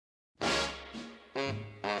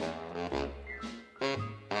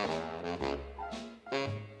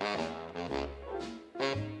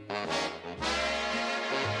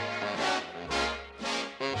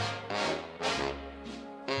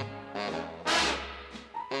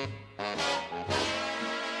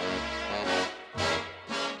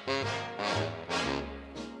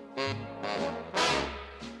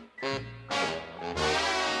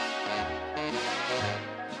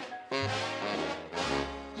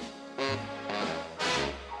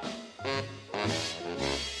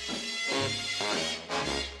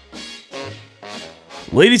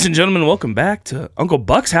Ladies and gentlemen, welcome back to Uncle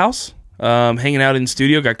Buck's house. Hanging out in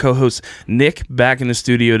studio. Got co-host Nick back in the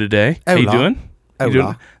studio today. How you doing?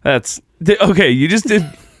 That's okay. You just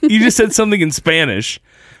said something in Spanish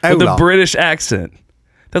with a British accent.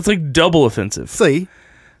 That's like double offensive. See?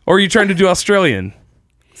 Or are you trying to do Australian?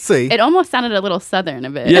 See? It almost sounded a little southern a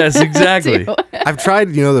bit. Yes, exactly. I've tried,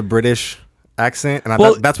 the British accent, and I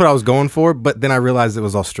thought that's what I was going for, but then I realized it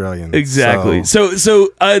was Australian. Exactly. So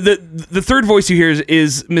the third voice you hear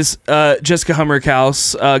is Miss Jessica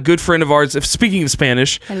Hummerkaus, good friend of ours. Speaking of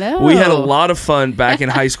Spanish, hello. We had a lot of fun back in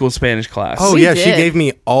high school Spanish class. Oh, yeah, she gave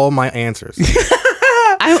me all my answers.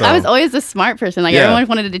 I was always a smart person. Everyone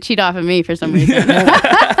wanted to cheat off of me for some reason.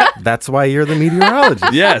 That's why you're the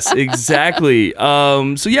meteorologist. Yes, exactly.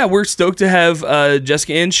 We're stoked to have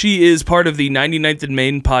Jessica in. She is part of the 99th and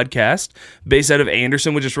Main podcast based out of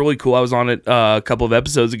Anderson, which is really cool. I was on it a couple of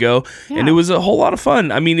episodes ago, and it was a whole lot of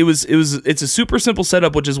fun. I mean, it's a super simple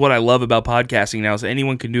setup, which is what I love about podcasting now. So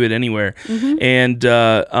anyone can do it anywhere, and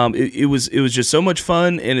it was just so much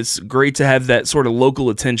fun, and it's great to have that sort of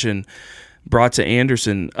local attention brought to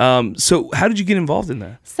Anderson. So how did you get involved in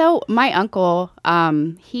that? So my uncle,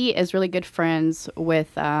 he is really good friends with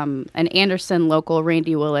an Anderson local,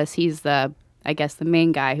 Randy Willis. He's the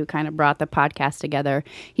main guy who kind of brought the podcast together.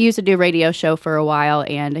 He used to do a radio show for a while,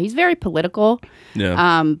 and he's very political.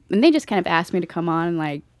 Yeah. And they just kind of asked me to come on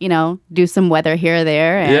and do some weather here or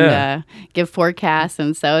there and give forecasts.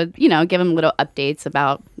 And so, give them little updates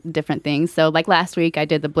about different things. So like last week I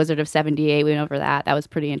did the blizzard of 78. We went over that. That was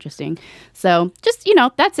pretty interesting. So just,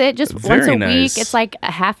 that's it. Just once a week. It's like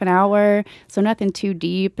a half an hour. So nothing too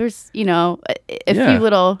deep. There's, a few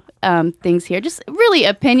little things here. Just really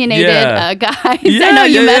opinionated guys. I know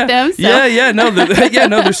you met them. So.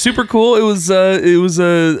 No, they're super cool. It was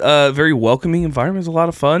a very welcoming environment. It was a lot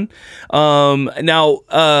of fun.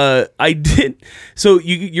 I did. So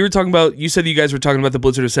you were talking about. You said you guys were talking about the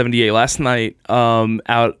blizzard of 78 last night.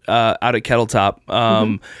 Out at Kettletop.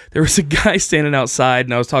 There was a guy standing outside,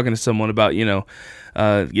 and I was talking to someone about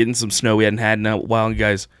getting some snow we hadn't had in a while. And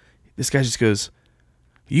this guy just goes,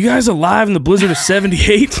 "You guys alive in the blizzard of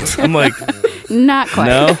 78?" I'm like, not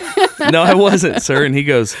quite. No, I wasn't, sir. And he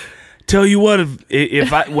goes, "Tell you what,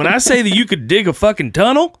 when I say that you could dig a fucking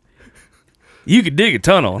tunnel, you could dig a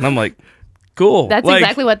tunnel." And I'm like, cool. That's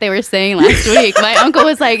exactly what they were saying last week. My uncle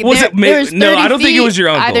was like, no, I don't think it was your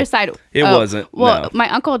uncle. Either side. It wasn't. Well, no. my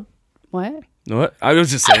uncle, what? What? I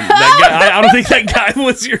was just saying that guy. I don't think that guy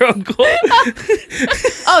was your uncle.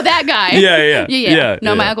 Oh, that guy. Yeah.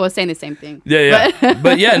 No, my uncle was saying the same thing. Yeah.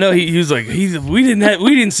 But no, he was like, we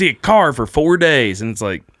didn't see a car for 4 days, and it's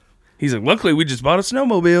like, he's like, luckily we just bought a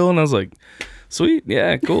snowmobile, and I was like, sweet,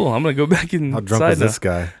 yeah, cool. I'm gonna go back inside. How drunk was this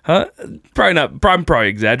guy? Huh? Probably not. I'm probably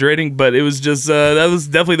exaggerating, but it was just that was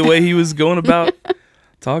definitely the way he was going about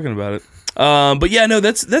talking about it. But yeah, no,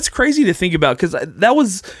 that's crazy to think about, because that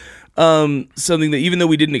was something that, even though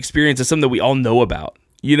we didn't experience, it's something that we all know about.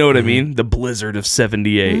 You know what I mean? The blizzard of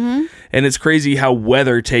 78, and it's crazy how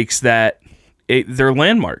weather takes that. They're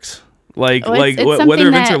landmarks. Weather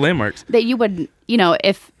events are landmarks that you would,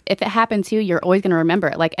 if it happened to you, you're always going to remember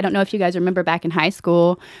it. Like, I don't know if you guys remember back in high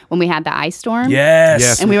school when we had the ice storm.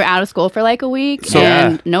 Yes. And we were out of school for like a week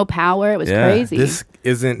and no power. It was crazy. This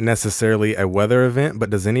isn't necessarily a weather event, but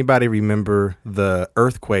does anybody remember the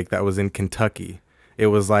earthquake that was in Kentucky? It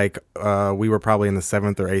was like we were probably in the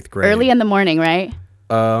 7th or 8th grade. Early in the morning, right?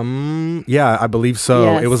 Yeah, I believe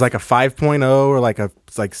so. Yes. It was like a 5.0 or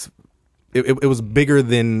it was bigger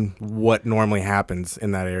than what normally happens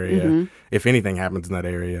in that area, if anything happens in that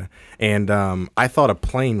area. And I thought a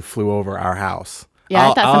plane flew over our house. Yeah,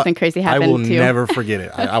 I thought something crazy happened too. I will never forget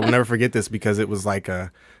it. I will never forget this, because it was like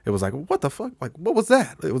what the fuck? Like, what was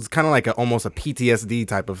that? It was kind of like almost a PTSD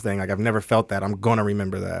type of thing. Like, I've never felt that. I'm gonna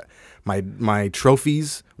remember that. My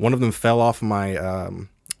trophies, one of them fell off my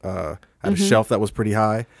at a shelf that was pretty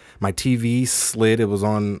high. My TV slid. It was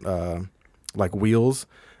on like wheels.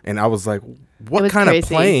 And I was like, what kind of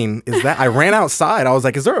plane is that? I ran outside. I was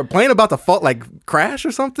like, is there a plane about to fall, like crash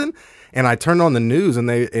or something? And I turned on the news, and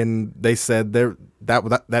they said that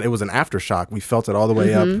it was an aftershock. We felt it all the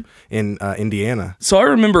way up in Indiana. So I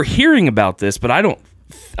remember hearing about this, but I don't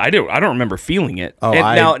remember feeling it. Oh,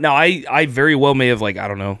 and I very well may have, like, I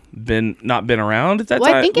don't know, not been around at that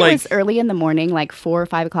time. I think it was early in the morning, like 4 or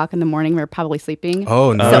 5 o'clock in the morning. We were probably sleeping.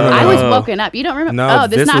 Oh no! So I was woken up. You don't remember? No,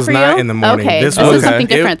 this was for not you? in the morning. Okay, this was something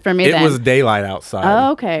different for me. It was daylight outside.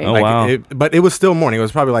 Oh, okay. Oh, wow. But it was still morning. It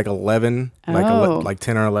was probably like 11, like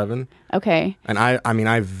 10 or 11. Okay. And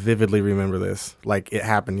I vividly remember this. Like, it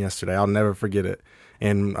happened yesterday. I'll never forget it.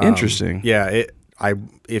 And interesting. Yeah.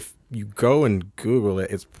 if you go and Google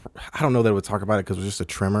it, I don't know that it would talk about it because it was just a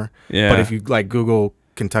tremor. Yeah. But if you like Google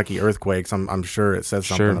Kentucky earthquakes, I'm sure it says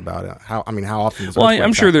something about it. How often does earthquakes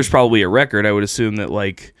I'm sure happen? there's probably a record. I would assume that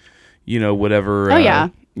like, whatever. Oh, yeah.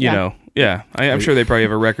 You know, yeah. I'm sure they probably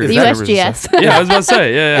have a record. The of numbers and USGS. stuff. Yeah, I was about to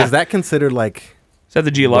say. Yeah, yeah. Is that considered like? Is that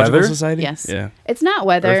the Geological Weather? Society? Yes. Yeah. It's not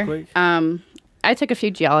weather. Earthquake? I took a few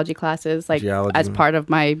geology classes, like Geology. as part of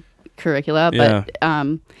my curricula, but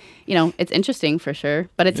it's interesting for sure.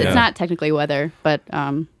 But it's not technically weather, but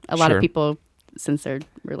a lot Sure. of people, since they're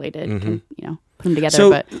related, can put them together.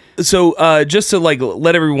 So, but just to like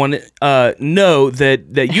let everyone know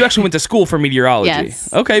that you actually went to school for meteorology.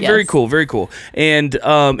 Yes. Okay. Very Yes. cool. Very cool. And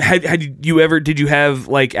did you have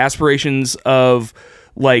like aspirations of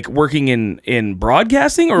like working in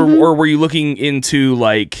broadcasting, or Mm-hmm. or were you looking into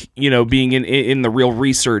like being in the real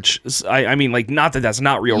research? I mean, like, not that that's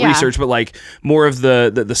not real Yeah. research, but like more of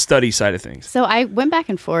the study side of things. So I went back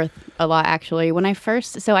and forth a lot, actually. When I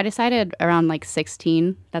I decided around like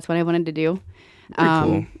 16, that's what I wanted to do. Very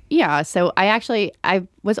cool. Yeah, so I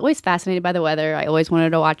was always fascinated by the weather. I always wanted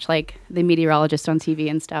to watch like the meteorologists on TV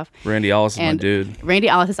and stuff. Randy Ellis is my And dude. Randy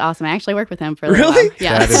Ellis is awesome. I actually worked with him for a little Really? while.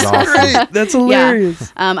 Yeah. That is awesome. Great. That's hilarious.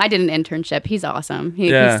 Yeah. I did an internship. He's awesome.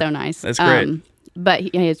 He's so nice. That's great. But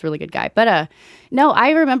he's a really good guy. But no, I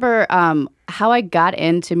remember how I got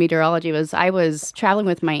into meteorology was I was traveling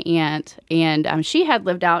with my aunt, and she had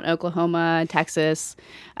lived out in Oklahoma and Texas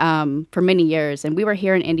for many years. And we were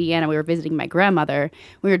here in Indiana. We were visiting my grandmother.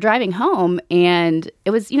 We were driving home, and it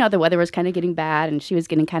was, the weather was kind of getting bad, and she was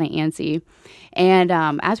getting kind of antsy. And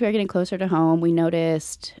as we were getting closer to home, we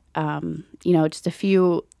noticed, just a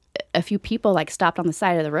few people like stopped on the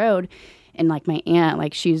side of the road. And like my aunt,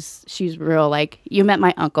 like she's real, like, you met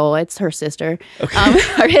my uncle, it's her sister,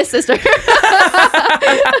 or his sister.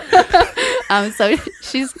 So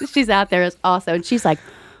she's out there also, and she's like,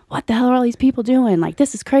 what the hell are all these people doing? Like,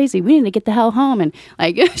 this is crazy. We need to get the hell home. And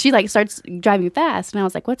like, she like starts driving fast, and I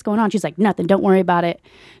was like, what's going on? She's like, nothing. Don't worry about it.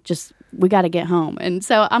 Just, we got to get home. And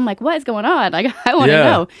so I'm like, what is going on? Like, I want to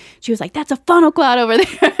know. She was like, that's a funnel cloud over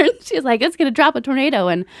there. And she was like, it's going to drop a tornado.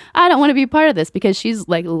 And I don't want to be part of this, because she's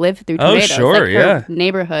like lived through tornadoes. sure, like, her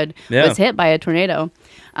neighborhood was hit by a tornado.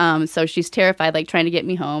 So she's terrified, like trying to get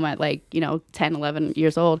me home at like, 10, 11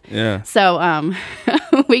 years old. Yeah. So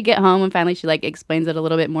we get home, and finally she like explains it a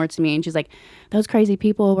little bit more to me. And she's like, those crazy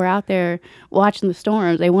people were out there watching the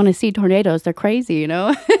storms. They want to see tornadoes. They're crazy,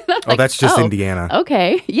 Oh, that's just Indiana.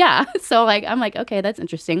 Okay. Yeah. So like, I'm like, okay, that's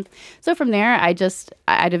interesting. So from there, I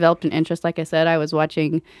developed an interest. Like I said, I was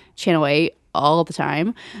watching Channel 8 all the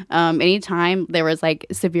time. Anytime there was like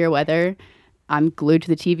severe weather, I'm glued to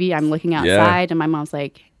the TV. I'm looking outside, and my mom's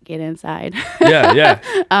like, get inside. Yeah.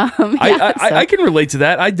 I can relate to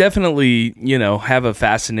that. I definitely, have a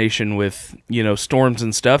fascination with, storms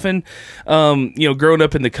and stuff. And, growing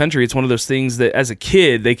up in the country, it's one of those things that as a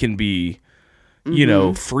kid, they can be,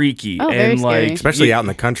 freaky. Oh, very and scary. like, Especially out in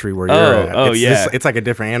the country where you're at. Oh, It's yeah. it's like a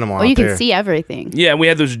different animal Well, out you can there. see everything. yeah, and we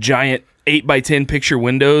had those giant 8x10 picture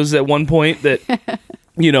windows at one point that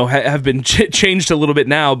have been changed a little bit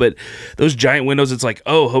now, but those giant windows, it's like,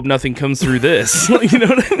 oh, hope nothing comes through this. You know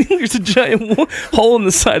what I mean? There's a giant hole in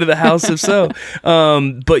the side of the house, if so.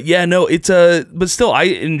 But yeah, no, it's but still, I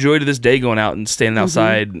enjoy to this day going out and standing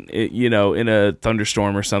outside, in a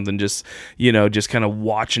thunderstorm or something, just kind of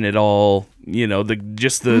watching it all,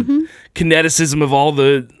 the kineticism of all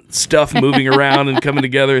the stuff moving around and coming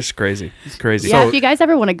together. It's crazy. It's crazy. Yeah, if you guys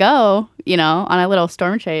ever want to go, on a little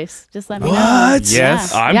storm chase, just let me know. What?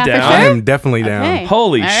 Yes. I'm Yeah, for down. sure. I am definitely down. Okay.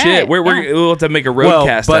 Holy All shit. right. We'll have to make a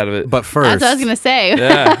roadcast out of it. But first, That's what I was gonna say.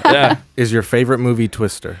 yeah. is your favorite movie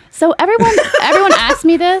Twister? So everyone asked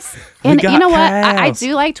me this, and got you know what? I house.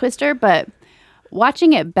 do like Twister, but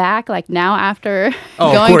watching it back, like now after Oh,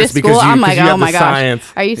 of going course, to because school, I'm like, you have oh my the gosh,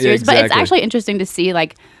 science. are you serious? But it's exactly. actually interesting to see,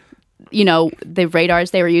 like, the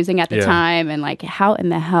radars they were using at the Yeah. time, and like, how in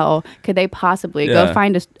the hell could they possibly Yeah. go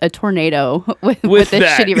find a tornado with this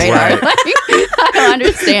that. shitty radar? Right. Like, I don't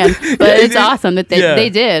understand, but it's awesome that they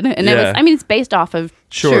did, and it was. I mean, it's based off of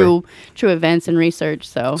Sure. true events and research.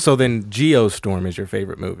 So So then Geostorm is your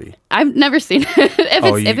favorite movie. I've never seen it.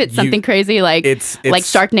 If it's something crazy like like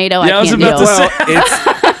Sharknado, Yeah, I I was can't about deal. to say-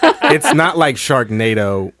 Well, it's not like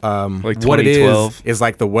Sharknado. Like what it 2012. is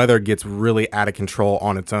like the weather gets really out of control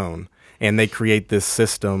on its own, and they create this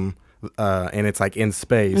system, and it's like in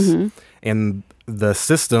space, and the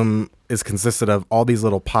system is consisted of all these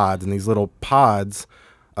little pods, and these little pods,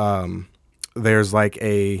 there's like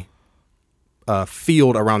a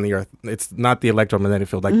field around the Earth. It's not the electromagnetic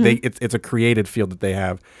field. Like it's a created field that they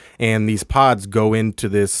have, and these pods go into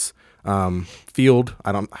this field.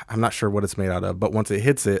 I'm not sure what it's made out of, but once it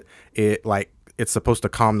hits it, it's supposed to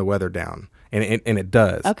calm the weather down, and it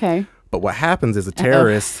does. Okay. But what happens is a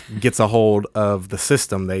terrorist gets a hold of the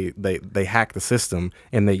system. They hack the system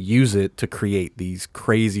and they use it to create these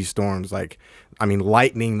crazy storms. Like, I mean,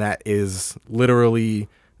 lightning that is literally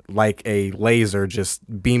like a laser just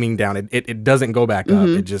beaming down. It doesn't go back up.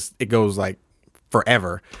 It goes like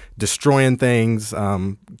forever, destroying things,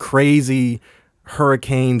 crazy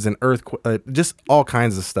hurricanes and earthquakes, just all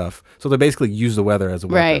kinds of stuff. So they basically use the weather as a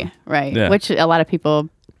weapon. Right. Yeah. Which a lot of people,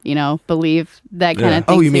 believe that kind of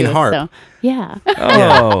thing. Oh, you mean too, HAARP? So, yeah.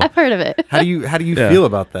 Oh. I've heard of it. How do you feel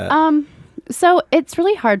about that? So it's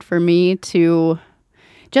really hard for me to,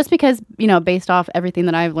 just because, based off everything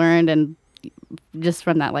that I've learned and just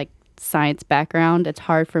from that like science background, it's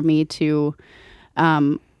hard for me to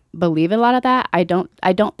believe a lot of that. I don't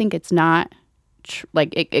think it's not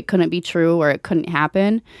it couldn't be true or it couldn't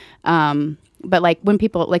happen. But like when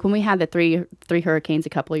we had the three hurricanes a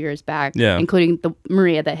couple of years back, including the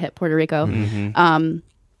Maria that hit Puerto Rico, people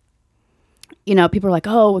are like,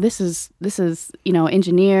 oh, this is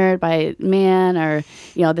engineered by man, or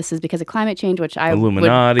this is because of climate change, which I would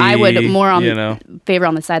more on favor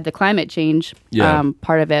on the side of the climate change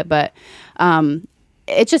part of it. But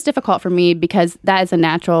it's just difficult for me because that's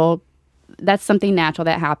something natural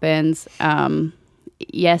that happens.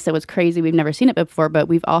 Yes, it was crazy. We've never seen it before, but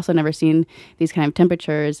we've also never seen these kind of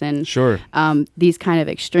temperatures and these kind of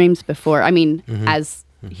extremes before. I mean, as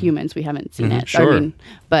humans, we haven't seen it. Sure. I mean,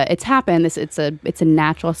 but it's happened. It's a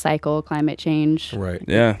natural cycle, climate change. Right.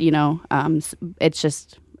 Yeah. It's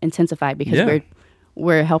just intensified because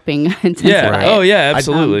we're helping intensify. Yeah. Right. Oh yeah,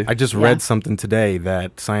 absolutely. I just read something today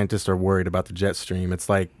that scientists are worried about the jet stream. It's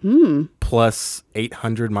like plus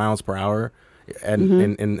 800 miles per hour.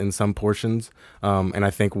 And in some portions, and I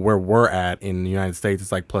think where we're at in the United States, it's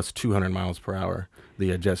like plus 200 miles per hour.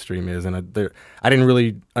 The jet stream is, and I didn't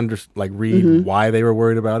really read why they were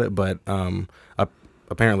worried about it, but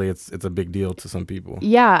apparently it's a big deal to some people.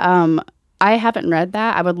 Yeah, I haven't read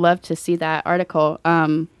that. I would love to see that article.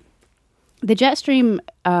 The jet stream,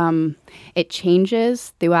 it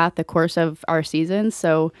changes throughout the course of our season,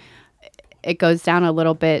 so it goes down a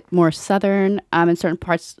little bit more southern in certain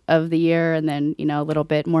parts of the year, and then a little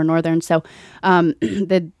bit more northern. So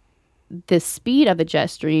the speed of the jet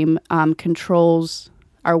stream controls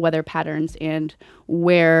our weather patterns and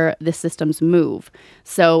where the systems move.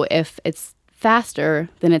 So if it's faster,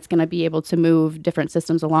 then it's going to be able to move different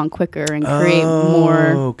systems along quicker and create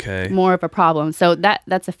more of a problem. So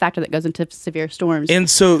that's a factor that goes into severe storms. And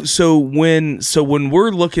so when we're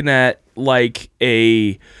looking at like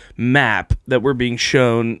a map that we're being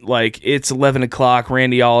shown, like it's 11 o'clock,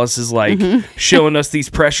 Randy Ollis is like showing us these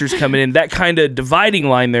pressures coming in, that kind of dividing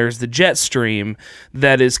line there is the jet stream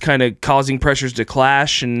that is kind of causing pressures to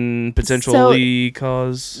clash and potentially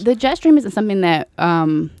cause... The jet stream isn't something that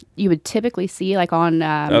you would typically see like on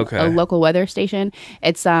a local weather station.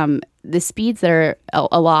 It's the speeds that are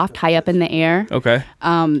aloft, high up in the air,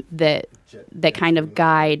 that kind of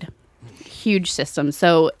guide huge systems.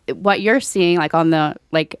 So what you're seeing like on the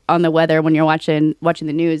weather when you're watching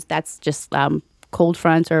the news, that's just cold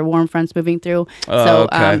fronts or warm fronts moving through.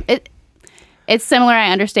 It's similar.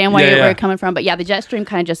 I understand where you're coming from, but the jet stream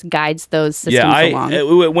kind of just guides those systems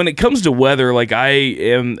along. When it comes to weather, like I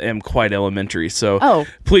am quite elementary, so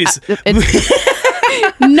please.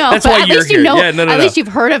 No, that's why you're here. At least you've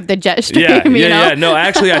heard of the jet stream. Yeah. No,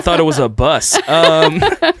 actually, I thought it was a bus.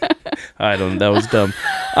 I don't. That was dumb.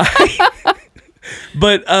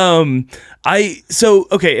 But and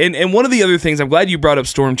one of the other things, I'm glad you brought up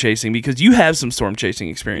storm chasing because you have some storm chasing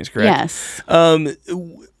experience, correct? Yes.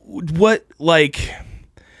 What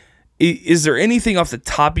is there anything off the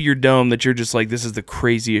top of your dome that you're just like, this is the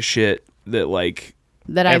craziest shit that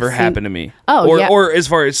ever happened to me? Or as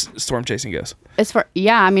far as storm chasing goes?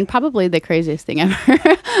 Probably the craziest thing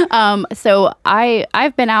ever. So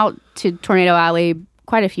I've been out to Tornado Alley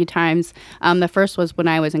quite a few times. The first was when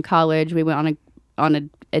I was in college. We went on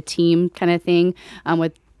a team kind of thing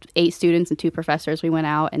with 8 students and 2 professors. We went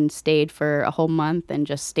out and stayed for a whole month and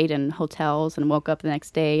just stayed in hotels and woke up the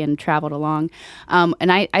next day and traveled along.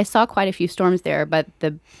 And I saw quite a few storms there, but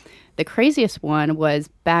the craziest one was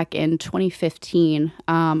back in 2015.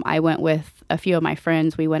 I went with a few of my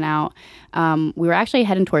friends. We went out. We were actually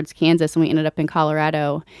heading towards Kansas, and we ended up in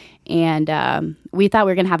Colorado. And we thought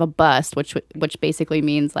we were going to have a bust, which basically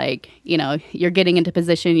means you're getting into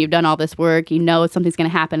position. You've done all this work. Something's going to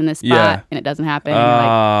happen in this spot, and it doesn't happen.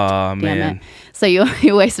 Oh, man. It. So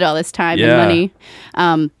you wasted all this time and money.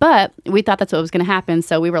 But we thought that's what was going to happen.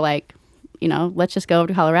 So we were like, let's just go over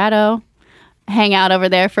to Colorado, hang out over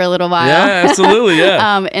there for a little while. Yeah, absolutely,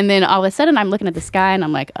 yeah. And then all of a sudden I'm looking at the sky and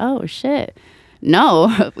I'm like, oh shit.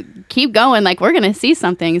 No, keep going. Like we're gonna see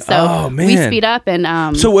something. So we speed up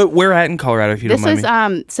and So where at in Colorado, if you don't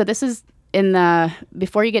mind me? So this is in the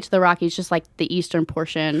before you get to the Rockies, just like the eastern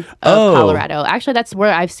portion of Colorado. Actually, that's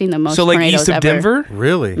where I've seen the most. So like tornadoes east of ever. Denver?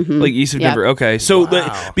 Really? Like east of Denver. Okay. So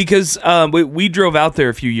because we drove out there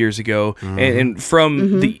a few years ago and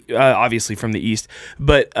from the obviously from the east,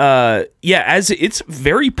 but as it's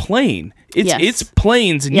very plain. It's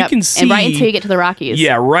plains and you can see and right until you get to the Rockies.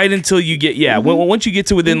 Yeah, right until you get once you get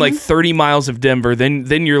to within like 30 miles of Denver,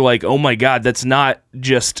 then you're like, "Oh my god, that's not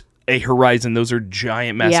just a horizon. Those are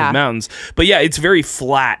giant massive mountains." But yeah, it's very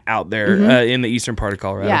flat out there in the eastern part of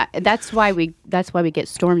Colorado. Yeah, that's why we get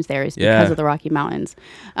storms there is because of the Rocky Mountains.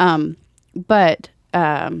 But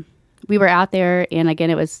we were out there and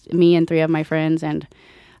again it was me and 3 of my friends and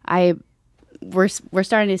we're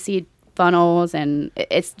starting to see funnels and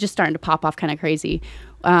it's just starting to pop off kind of crazy.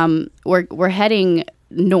 We're heading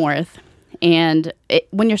north and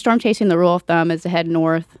when you're storm chasing, the rule of thumb is to head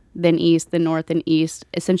north, then east, then north and east,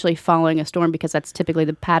 essentially following a storm because that's typically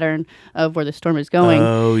the pattern of where the storm is going.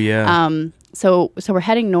 Oh yeah. So we're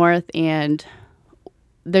heading north and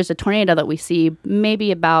there's a tornado that we see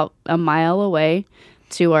maybe about a mile away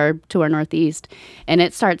to our northeast and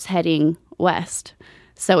it starts heading west.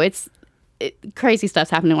 So crazy stuff's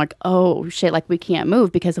happening. Like, oh shit, like we can't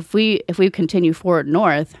move because if we continue forward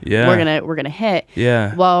north, we're gonna hit.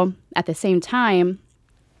 Yeah. Well, at the same time,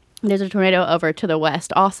 there's a tornado over to the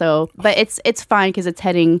west also, but it's fine because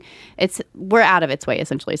we're out of its way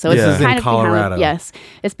essentially. So it's kind of Colorado. behind. Yes,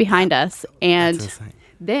 it's behind us, and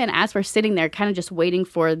then as we're sitting there, kind of just waiting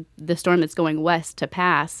for the storm that's going west to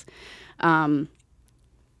pass.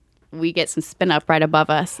 We get some spin up right above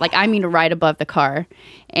us. Like, I mean, right above the car.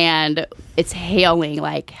 And it's hailing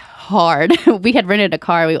like hard. We had rented a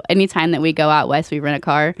car. Anytime that we go out west, we rent a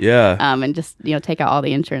car. Yeah. And just, take out all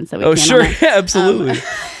the insurance that we can. Oh, sure. Yeah, absolutely.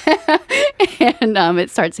 And it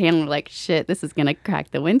starts hailing. We're like, shit, this is going to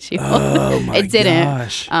crack the windshield. Oh, my It didn't.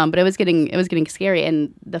 gosh. But it was getting scary.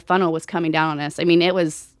 And the funnel was coming down on us. I mean,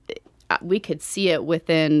 we could see it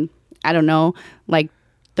within, I don't know, like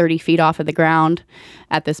 30 feet off of the ground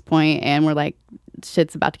at this point, and we're like,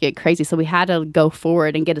 shit's about to get crazy. So we had to go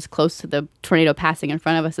forward and get as close to the tornado passing in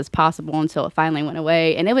front of us as possible until it finally went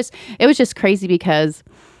away. And it was just crazy because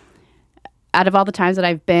out of all the times that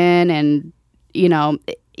I've been, and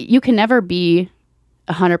you can never be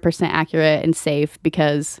 100% accurate and safe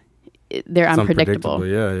because they're unpredictable.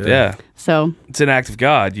 Yeah. So it's an act of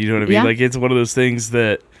God. You know what I mean? Yeah. Like it's one of those things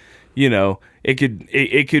that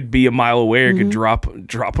it could be a mile away or it could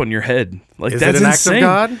drop on your head. Like, Is that's it an insane.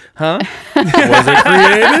 act of God? Huh? Was it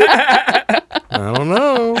created? I don't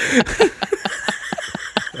know.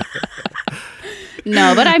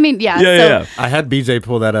 no, but I mean, Yeah. I had BJ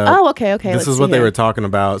pull that up. Oh, okay. This is what they were talking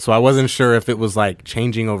about. So I wasn't sure if it was like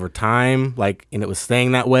changing over time, like, and it was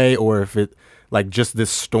staying that way, or if it like just this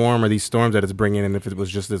storm or these storms that it's bringing, and if it was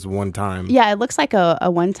just this one time. Yeah, it looks like a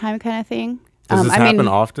one-time kind of thing. Does this happen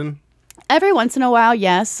often? Every once in a while,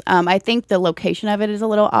 yes. I think the location of it is a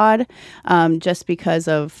little odd, just because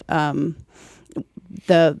of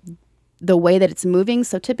the way that it's moving.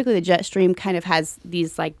 So typically, the jet stream kind of has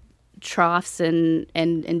these like troughs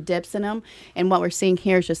and dips in them, and what we're seeing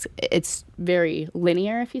here is just it's very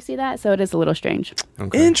linear. If you see that, so it is a little strange.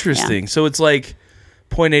 Okay. Interesting. Yeah. So it's like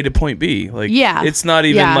point A to point B. Like, it's not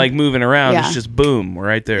even like moving around. Yeah. It's just boom, we're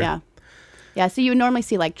right there. Yeah. Yeah, so you would normally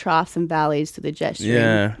see like troughs and valleys to the jet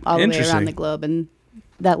stream all the way around the globe, and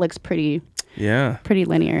that looks pretty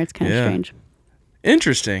linear. It's kind of strange.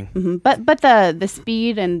 Interesting. Mm-hmm. But the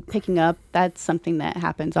speed and picking up, that's something that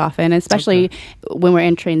happens often, especially when we're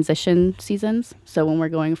in transition seasons. So when we're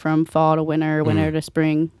going from fall to winter, winter to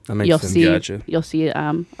spring, you'll see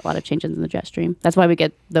a lot of changes in the jet stream. That's why we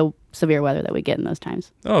get the severe weather that we get in those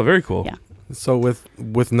times. Oh, very cool. Yeah. So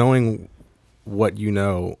with knowing what you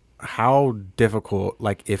know, how difficult,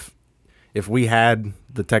 like if we had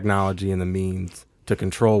the technology and the means to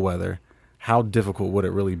control weather, how difficult would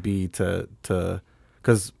it really be to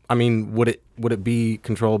because I mean, would it be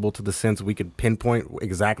controllable to the sense we could pinpoint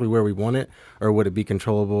exactly where we want it, or would it be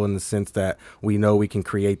controllable in the sense that we know we can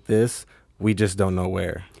create this, we just don't know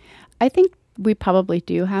where? I think we probably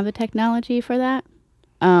do have the technology for that.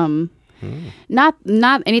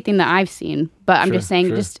 Not anything that I've seen, but I'm just saying,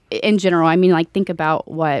 just in general. I mean, like, think about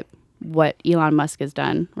what Elon Musk has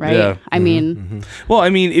done, right? Yeah. I mean, well, I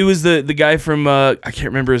mean, it was the guy from I can't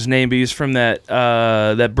remember his name, but he's from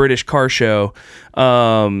that British car show.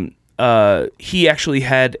 He actually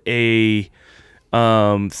had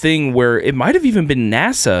thing where it might have even been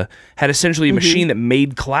NASA had essentially a machine that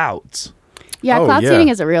made clouds. Yeah, Oh, cloud yeah. seeding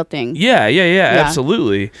is a real thing. Yeah,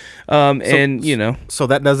 absolutely. And you know, So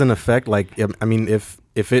that doesn't affect, like, I mean,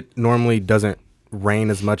 if it normally doesn't rain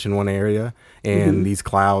as much in one area and these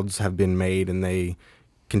clouds have been made and they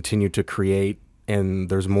continue to create and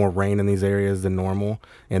there's more rain in these areas than normal,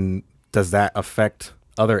 and does that affect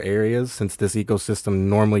other areas since this ecosystem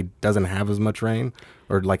normally doesn't have as much rain,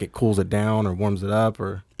 or like it cools it down or warms it up,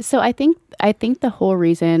 or? So I think the whole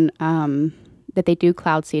reason that they do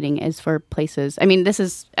cloud seeding is for places. I mean,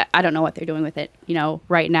 I don't know what they're doing with it, you know,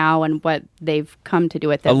 right now and what they've come to do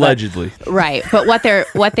with it. allegedly. Right. But what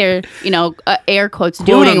they're you know, air quotes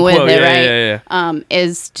doing Quote, with unquote, it, yeah, right? yeah.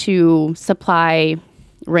 Is to supply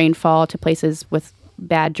rainfall to places with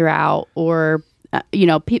bad drought or, you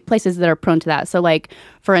know, places that are prone to that. So like,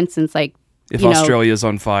 for instance, like, If you know, Australia's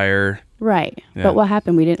on fire. right. Yeah. But what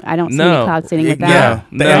happened? I don't see No. any cloud seeding with that. Yeah,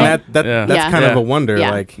 No. and that's Yeah. kind Yeah. of a wonder,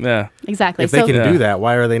 Yeah. like, Yeah. Exactly. if they can Yeah. do that,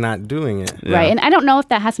 why are they not doing it? Yeah. Right. And I don't know if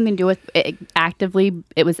that has something to do with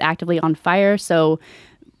it was actively on fire. So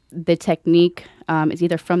the technique is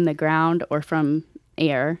either from the ground or from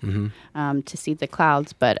air to seed the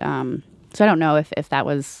clouds. But so I don't know if that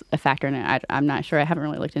was a factor in it. I'm not sure. I haven't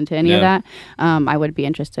really looked into any of Yeah. that. I would be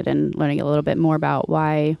interested in learning a little bit more about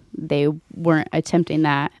why they weren't attempting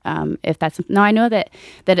that. If that's no, I know that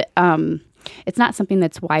it's not something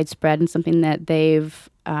that's widespread and something that they've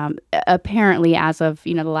apparently, as of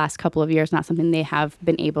the last couple of years, not something they have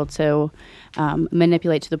been able to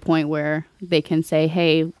manipulate to the point where they can say,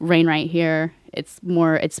 "Hey, rain right here." It's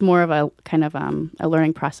more of a kind of a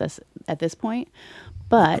learning process at this point,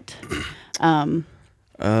 but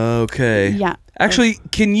Okay. yeah. Actually,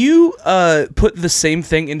 can you put the same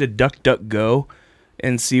thing into DuckDuckGo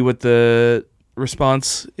and see what the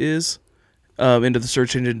response is into the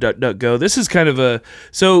search engine DuckDuckGo? This is kind of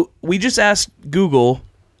so we just asked Google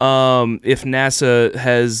if NASA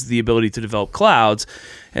has the ability to develop clouds,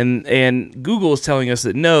 and Google is telling us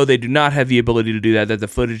that no, they do not have the ability to do that. That the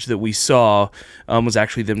footage that we saw was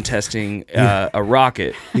actually them testing a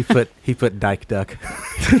rocket. He put Dyke Duck.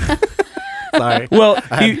 Sorry. Well,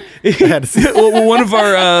 I had to see. well, one of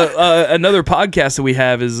our another podcast that we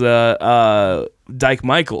have is Dyke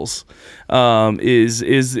Michaels, is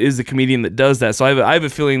the comedian that does that. So I have a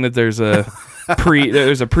feeling that there's a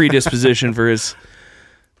predisposition for his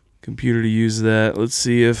computer to use that. Let's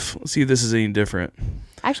see if this is any different.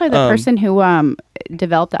 Actually, the person who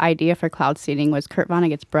developed the idea for cloud seeding was Kurt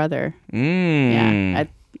Vonnegut's brother. Yeah, I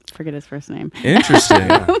forget his first name. Interesting.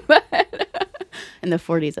 In the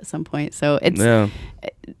 40s at some point. So it's Yeah.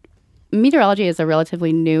 meteorology is a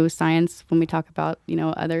relatively new science when we talk about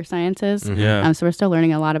other sciences. Yeah. So we're still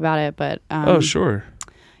learning a lot about it. But Oh, sure.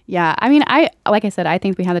 yeah, I mean, like I said, I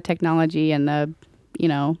think we have the technology and the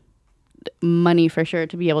money for sure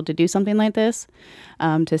to be able to do something like this,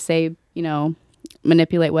 to say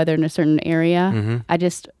manipulate weather in a certain area.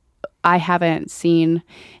 I haven't seen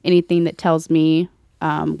anything that tells me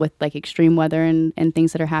with like extreme weather and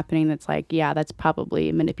things that are happening that's like, yeah, that's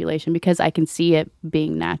probably manipulation, because I can see it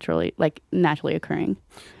being naturally occurring.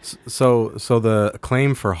 So the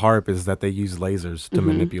claim for HAARP is that they use lasers to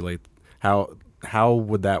manipulate. How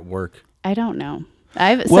would that work? I don't know.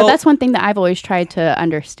 So that's one thing that I've always tried to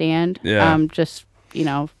understand. Yeah. Just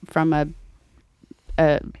from a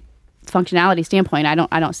functionality standpoint,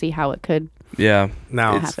 I don't see how it could. Yeah.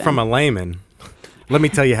 Now, happen. from a layman, let me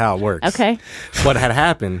tell you how it works. Okay. What had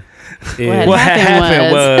happened is What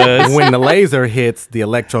happened was when the laser hits the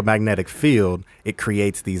electromagnetic field, it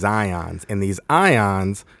creates these ions, and these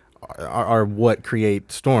ions are what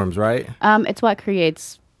create storms, right? It's what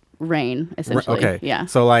creates rain, essentially. Okay. Yeah.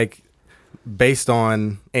 So like based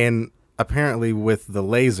on, and apparently with the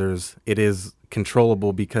lasers, it is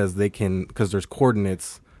controllable because there's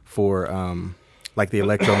coordinates for like the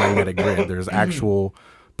electromagnetic grid. There's actual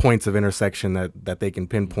points of intersection that they can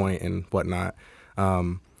pinpoint and whatnot.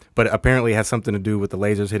 But apparently it has something to do with the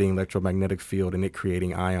lasers hitting electromagnetic field and it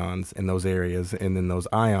creating ions in those areas, and then those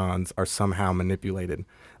ions are somehow manipulated.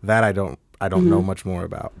 That I don't know much more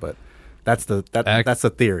about, but that's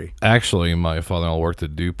the theory. Actually, my father-in-law worked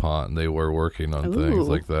at DuPont, and they were working on things Ooh.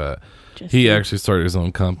 like that. He Interesting. actually started his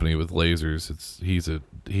own company with lasers.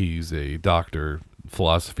 He's a doctor,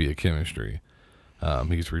 philosophy of chemistry.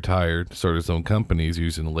 He's retired, started his own company. He's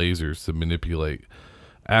using lasers to manipulate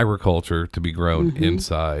agriculture to be grown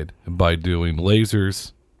inside by doing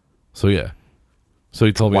lasers. So yeah, So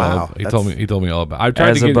he told me Wow, he told me all about. I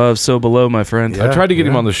tried As to get, above, so below, my friend. Yeah. I tried to get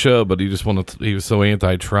him on the show, but he just wanted. He was so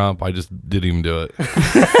anti-Trump. I just didn't even do it.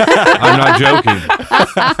 I'm not joking.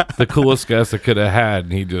 The coolest guest I could have had,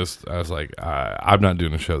 and I was like, I'm not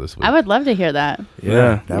doing a show this week. I would love to hear that.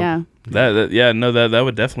 Yeah. Yeah. That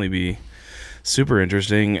would definitely be super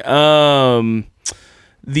interesting.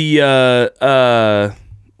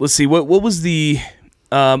 Let's see, what was the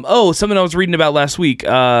something I was reading about last week,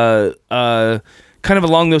 kind of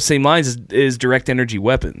along those same lines is direct energy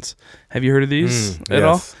weapons. Have you heard of these at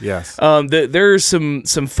all? Yes. There's some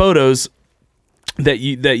photos that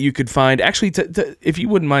you could find. Actually, if you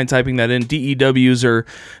wouldn't mind typing that in, DEWs or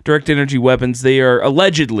direct energy weapons. They are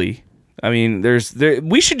allegedly. I mean,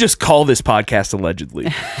 we should just call this podcast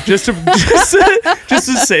allegedly, just to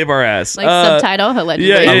save our ass. Like subtitle,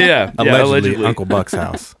 allegedly. Yeah. Allegedly, Uncle Buck's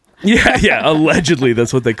house. Yeah. Allegedly,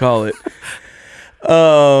 that's what they call it.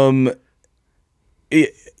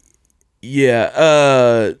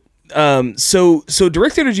 So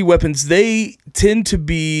direct energy weapons, they tend to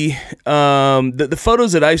be the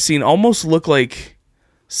photos that I've seen almost look like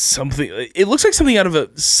something. It looks like something out of a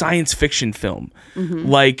science fiction film,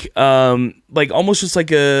 like almost just like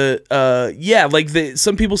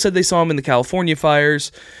some people said they saw them in the California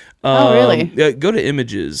fires. Oh, really? Go to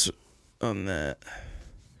images on that.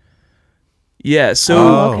 Yeah. So.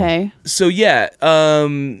 Oh, okay. So yeah.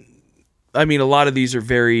 I mean, a lot of these are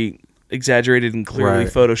very exaggerated and clearly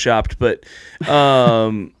photoshopped, but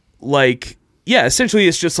essentially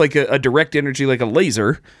it's just like a direct energy, like a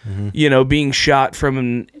laser, being shot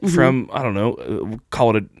from I don't know,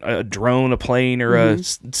 call it a drone, a plane, or a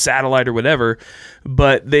satellite or whatever,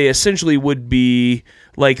 but they essentially would be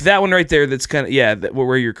like that one right there. That's kind of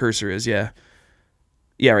where your cursor is. Yeah,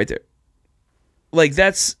 right there. Like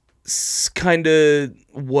that's kind of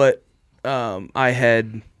what I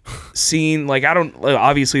had seen. Like, I don't,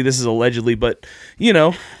 obviously this is allegedly, but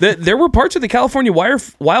there were parts of the California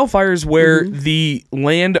wildfires where the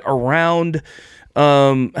land around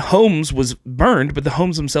homes was burned, but the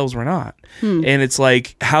homes themselves were not. And it's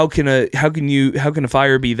like, how can a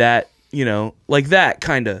fire be that, like that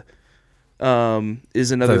kind of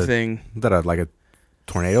is another thing. Is that like a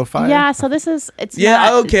tornado fire? Yeah, so it's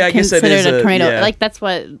not okay, I guess considered a tornado. Yeah. Like that's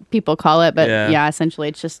what people call it, but essentially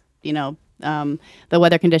it's just, the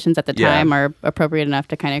weather conditions at the time are appropriate enough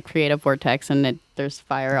to kind of create a vortex, and there's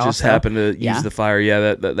fire. Just happen to use the fire.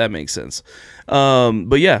 Yeah, that makes sense.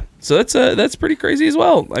 But yeah, so that's pretty crazy as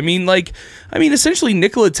well. I mean, essentially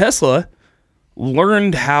Nikola Tesla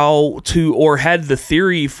learned how to, or had the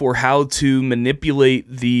theory for how to manipulate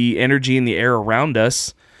the energy in the air around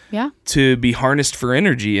us. Yeah. To be harnessed for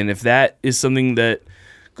energy, and if that is something that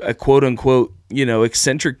a quote unquote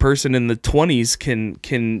eccentric person in the 20s can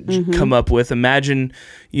come up with, imagine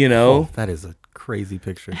that is a crazy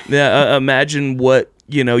picture. Yeah, imagine what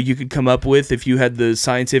you could come up with if you had the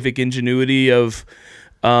scientific ingenuity of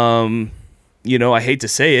I hate to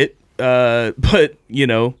say it, but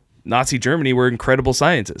Nazi Germany were incredible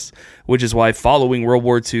scientists, which is why following World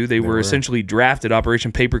War II, they were essentially drafted.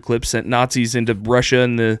 Operation Paperclip sent Nazis into Russia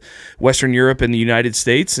and the Western Europe and the United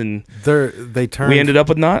States, and we ended up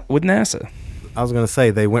with NASA. I was going to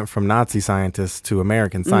say they went from Nazi scientists to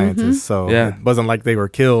American scientists, so it wasn't like they were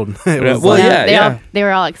killed. They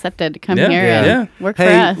were all accepted to come here and work for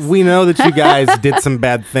us. We know that you guys did some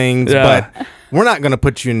bad things, but we're not going to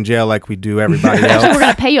put you in jail like we do everybody else. We're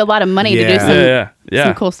going to pay you a lot of money to do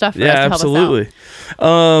some cool stuff for us to help absolutely. us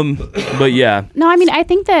out. But yeah. No, I mean, I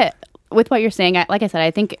think that with what you're saying, like I said, I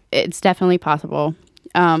think it's definitely possible.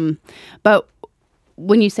 But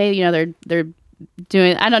when you say, they're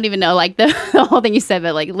doing, I don't even know, like the whole thing you said,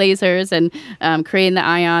 but like lasers and creating the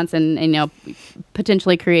ions and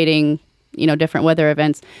potentially creating, different weather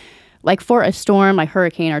events. Like for a storm, like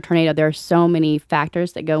hurricane or tornado, there are so many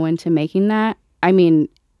factors that go into making that. I mean,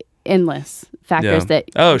 endless factors that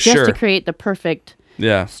to create the perfect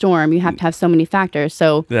storm, you have to have so many factors.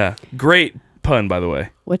 So great pun, by the way.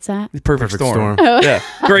 What's that? Perfect Storm. Oh. Yeah,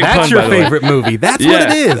 great That's pun, your by the way. favorite movie. That's what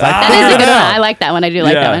it is. That is a good one. I like that one. I do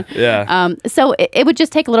like that one. Yeah. So it would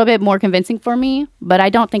just take a little bit more convincing for me, but I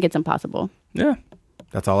don't think it's impossible. Yeah.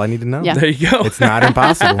 That's all I need to know. Yeah. There you go. It's not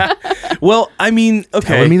impossible. Well, I mean,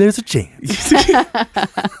 okay. Telling me there's a chance.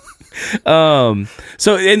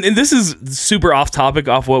 So and this is super off topic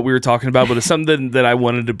off what we were talking about, but it's something that I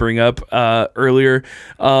wanted to bring up earlier.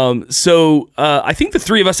 So I think the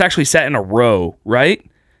three of us actually sat in a row, right?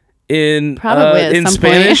 In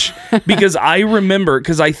Spanish, because I remember,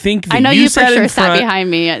 because I think that I know you for sat sure in front, sat behind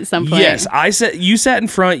me at some point. Yes, you sat in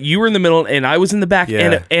front, you were in the middle, and I was in the back.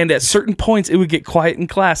 Yeah. And at certain points, it would get quiet in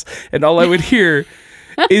class, and all I would hear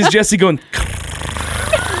is Jesse going.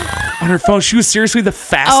 on her phone. She was seriously the Oh,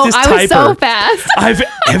 fastest I typer was so fast. I've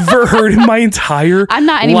ever heard in my entire I'm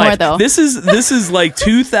not anymore, life. though. This is like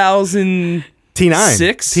 2000. T9.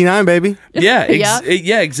 Six? T9, baby. Yeah, Yeah.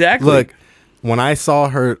 yeah, exactly. Look, when I saw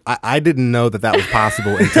her, I didn't know that was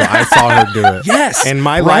possible until I saw her do it. Yes, and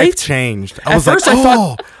my right? life changed. I At was first,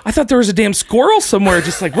 like, I thought there was a damn squirrel somewhere.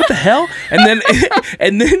 Just like, what the hell?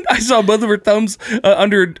 And then I saw both of her thumbs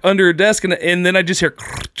under a desk, and then I just hear.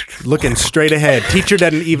 looking straight ahead. Teacher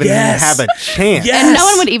doesn't even Yes. have a chance. Yes. And no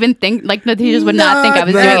one would even think, like, the teachers would not think I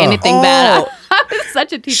was No. doing anything Oh. bad. I was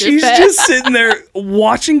such a teacher's She's pet. just sitting there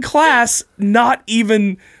watching class, not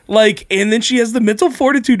even like, and then she has the mental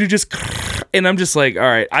fortitude to just, and I'm just like, all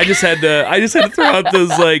right, I just had to throw out those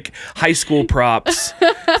like high school props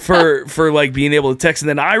for like being able to text. And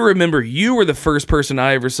then I remember you were the first person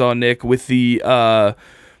I ever saw, Nick, with the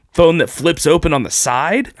phone that flips open on the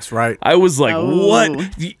side. That's right. I was like, Oh,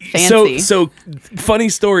 what? fancy. So funny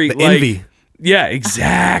story. The like, Envy. Yeah,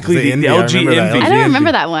 exactly. The The Envy, I LG remember that. Envy. I don't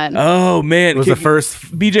remember that one. Oh man, It was the first.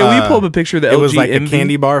 BJ, will you pull up a picture of the It LG was like Envy a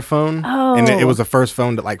candy bar phone, and it Oh. was the first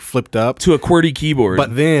phone that like flipped up. to a QWERTY keyboard.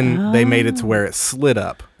 But then they made it to where it slid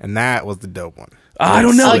up, and that was the dope one. I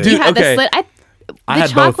don't know, Oh, Slid. dude. you had okay. the slit. I The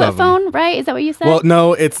had both chocolate of them. phone, right? Is that what you said? Well,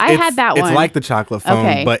 no, it's I had that It's one. like the chocolate phone,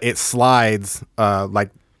 Okay. but it slides long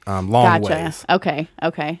gotcha. ways.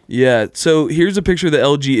 Okay. Yeah. So here's a picture of the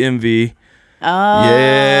LG Envy. Oh,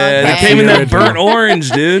 Yeah, okay. it came in that Original. burnt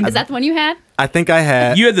orange, dude. Is that the one you had? I think I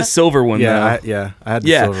had. You had the silver one, yeah, though. I had the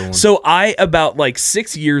silver Yeah. one. So I about like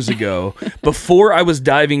 6 years ago, before I was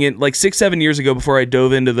diving in, like 6-7 years ago, before I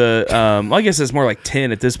dove into the, well, I guess it's more like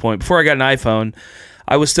 10 at this point. Before I got an iPhone,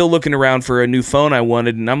 I was still looking around for a new phone I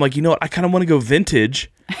wanted, and I'm like, you know what? I kind of want to go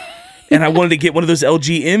vintage, and I wanted to get one of those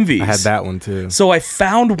LG Envies. I had that one too. So I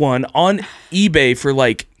found one on eBay for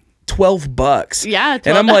like $12. Yeah,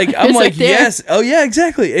 and I'm $12. like, It's right there. yes, oh yeah,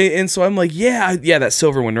 exactly. And so I'm like, yeah, that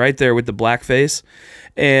silver one right there with the black face,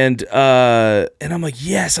 and I'm like,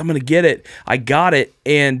 yes, I'm gonna get it. I got it,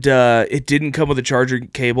 and it didn't come with a charger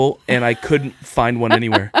cable, and I couldn't find one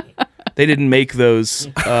anywhere. They didn't make those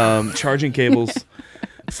charging cables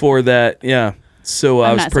for that. Yeah. So I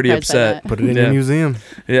I'm was not pretty surprised by upset. that. Put it in Yeah. your museum.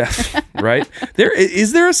 Yeah, right.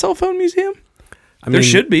 Is there a cell phone museum? There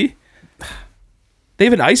should be. They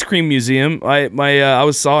have an ice cream museum. I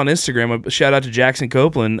saw on Instagram. A shout out to Jackson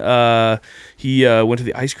Copeland. He went to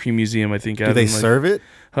the ice cream museum. I think. Do they serve it?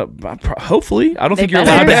 Hopefully, I don't think They you're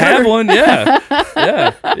allowed to better. have one. Yeah.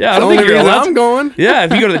 I don't Only think you're reason allowed. I'm going. Yeah,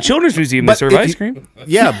 if you go to the children's museum, they But serve if ice you- cream.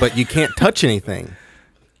 Yeah, but you can't touch anything.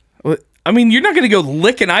 Well, I mean, you're not going to go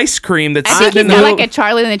lick an ice cream that's I think sitting he's in got the like a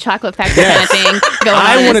Charlie and the Chocolate Factory kind of thing going on.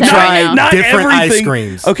 I in wanna his head try right now. Not different ice everything-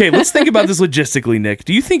 creams. Okay, let's think about this logistically, Nick.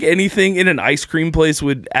 Do you think anything in an ice cream place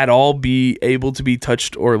would at all be able to be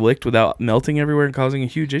touched or licked without melting everywhere and causing a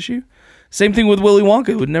huge issue? Same thing with Willy Wonka.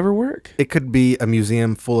 It would never work. It could be a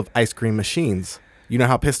museum full of ice cream machines. You know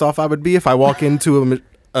how pissed off I would be if I walk into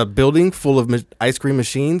a building full of ice cream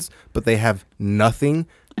machines, but they have nothing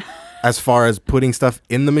as far as putting stuff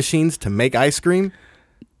in the machines to make ice cream.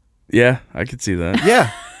 Yeah, I could see that.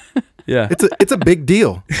 Yeah, Yeah. it's a big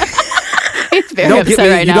deal. It's very Don't get upset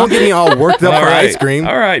me, right you now. don't get me all worked up All for right. ice cream.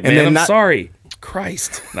 All right, and man. then I'm not- sorry.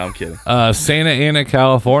 Christ. No, I'm kidding. Santa Ana,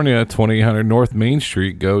 California, 2800 North Main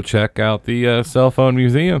Street. Go check out the cell phone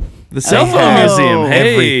museum. The cell phone have museum.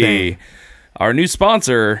 Hey. everything. Our new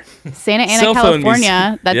sponsor. Santa Ana, Cell phone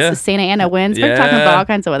California. That's yeah. the Santa Ana winds. We're Yeah. talking about all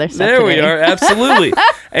kinds of other stuff There we today. are. Absolutely.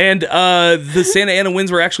 And the Santa Ana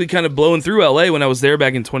winds were actually kind of blowing through LA when I was there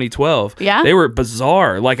back in 2012. Yeah? They were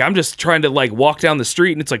bizarre. Like, I'm just trying to like walk down the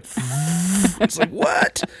street and it's like, it's like,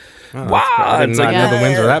 what? Wow. I did It's not like, know the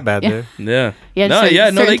winds were that bad Yeah. there. yeah. Yeah, No, certain- yeah,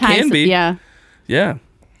 no, they certain times- can be. Yeah, Yeah.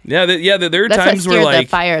 Yeah, there are that's what times where steered like the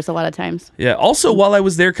fires a lot of times. yeah. Also, while I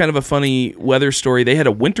was there, kind of a funny weather story. They had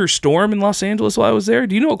a winter storm in Los Angeles while I was there.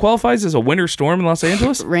 Do you know what qualifies as a winter storm in Los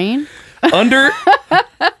Angeles? Rain. Under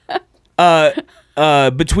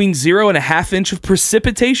between 0 and a half inch of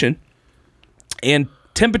precipitation and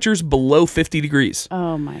temperatures below 50 degrees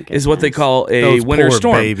Oh my goodness. is what they call a Those winter poor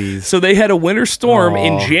storm. babies. So they had a winter storm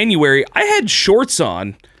in Aw. January. I had shorts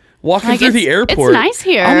on walking Like, through the it's airport. nice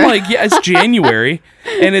here. I'm like, yeah, it's January.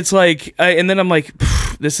 And it's like, and then I'm like,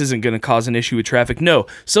 this isn't going to cause an issue with traffic. No,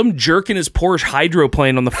 some jerk in his Porsche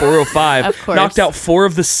hydroplane on the 405 Of course. knocked out 4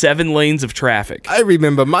 of the 7 lanes of traffic. I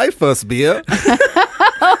remember my first beer.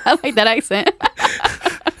 I like that accent.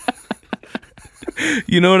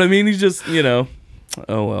 You know what I mean? He's just, oh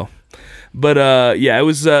well. But yeah, it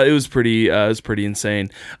was pretty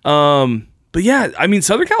insane. But yeah, I mean,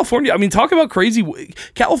 Southern California, I mean, talk about crazy.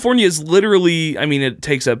 California is literally, I mean, it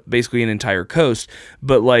takes up basically an entire coast,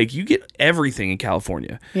 but like you get everything in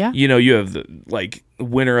California. Yeah. You know, you have the like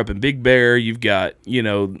winter up in Big Bear, you've got, you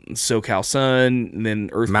know, SoCal sun, and then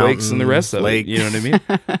earthquakes and the rest of lakes, it. You know what I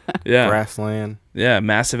mean? Yeah. grassland, Yeah.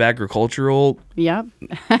 Massive agricultural Yep.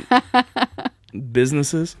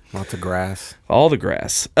 businesses. lots of grass. All the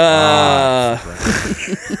grass.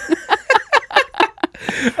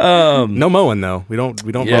 No mowing though. We don't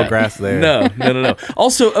mow grass there. No.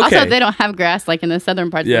 Also, okay. Also, they don't have grass like in the southern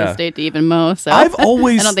parts of Yeah. the state to even mow. So I've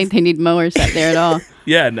always- I don't think they need mowers out there at all.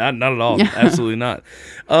 Yeah, not at all. Absolutely not.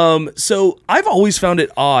 So I've always found it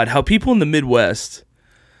odd how people in the Midwest,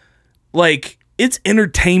 like, it's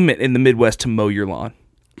entertainment in the Midwest to mow your lawn.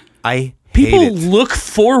 I People hate it. look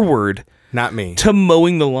forward Not me. to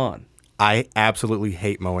mowing the lawn. I absolutely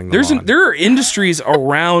hate mowing the lawn. There are industries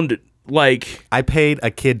around, like, I paid a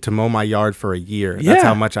kid to mow my yard for a year. That's Yeah.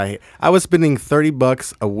 how much I was spending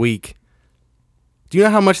 $30 a week. Do you know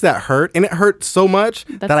how much that hurt? And it hurt so much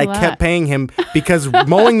That's that I a lot. kept paying him because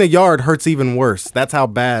mowing the yard hurts even worse. That's how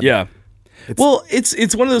bad. yeah. Well,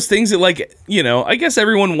 it's one of those things that, like, you know, I guess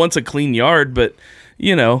everyone wants a clean yard, but,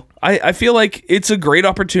 you know, I feel like it's a great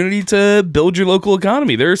opportunity to build your local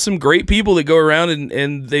economy. There are some great people that go around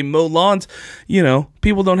and they mow lawns. You know,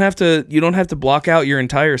 you don't have to block out your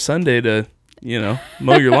entire Sunday to, you know,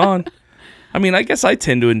 mow your lawn. I mean, I guess I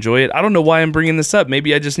tend to enjoy it. I don't know why I'm bringing this up.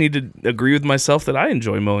 Maybe I just need to agree with myself that I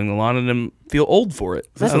enjoy mowing the lawn and feel old for it.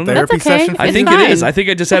 Is this I a don't know. therapy That's okay. session? I It's think fine. it is. I think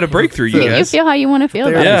I just had a breakthrough, you You guys. feel how you want to feel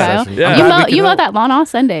about it, Therapy Kyle. session. Yeah. I'm You glad mow, we can you mow help. that lawn all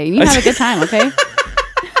Sunday. And you have a good time, okay?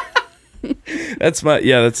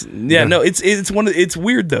 No, it's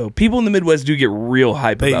weird though. People in the Midwest do get real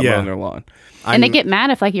hype about yeah. mowing their lawn. And they get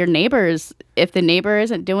mad if, like, your neighbors, if the neighbor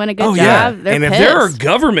isn't doing a good Oh, job, yeah. they're And if pissed. There are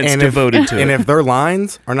governments And devoted to it. And if their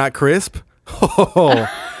lines are not crisp,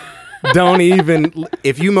 don't even.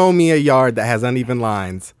 If you mow me a yard that has uneven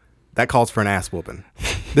lines, that calls for an ass whooping.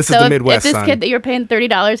 This So is the if Midwest, this son. kid that you're paying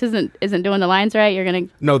 $30 isn't doing the lines right, you're gonna.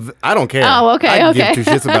 No, I don't care. Oh, okay, I okay. give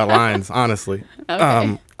two shits about lines, honestly.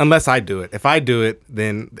 Unless I do it. If I do it,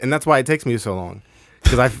 then and that's why it takes me so long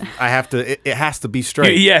because I have to. It has to be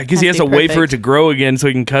straight. Yeah, because he has Has to to be wait for it perfect. to grow again so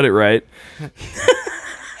he can cut it right.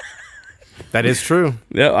 That is true.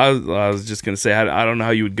 Yeah, I was just gonna say I don't know how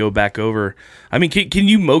you would go back over. I mean, can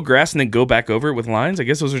you mow grass and then go back over it with lines? I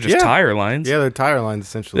guess those are just Yeah. tire lines. Yeah, they're tire lines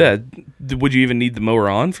essentially. Yeah. Would you even need the mower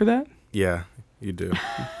on for that? Yeah, you do.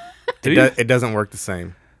 Do you? It doesn't work the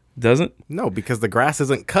same. Doesn't? No, because the grass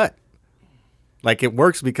isn't cut. Like it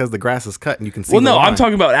works because the grass is cut and you can see. Well, the no, I'm line.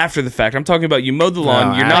 talking about after the fact. I'm talking about you mowed the lawn.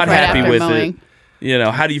 No, You're after- not Right happy after with mowing. it. You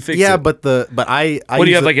know, how do you fix Yeah, it? but I What do you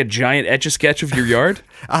use have, a- like a giant etch-a-sketch of your yard?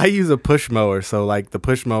 I use a push mower, so like the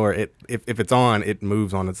push mower, if it's on, it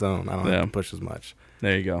moves on its own. I don't Yeah. have to push as much.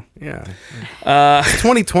 There you go. Yeah, it's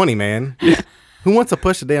 2020, man. Who wants to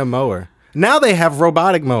push a damn mower? Now they have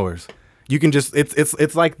robotic mowers. You can just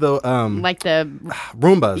it's like the Like the.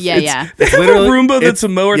 Roombas. Yeah, It's- yeah. It's They have literally a Roomba that's a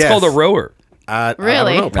mower. It's yes. called a rower. I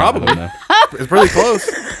Really? don't know, probably. I don't know. It's pretty close.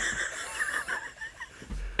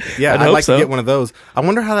 Yeah, I'd I'd hope like so. to get one of those. I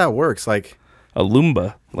wonder how that works. Like, A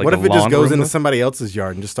Loomba. Like what a if it just lawn goes Roomba? into somebody else's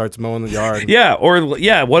yard and just starts mowing the yard? Yeah, or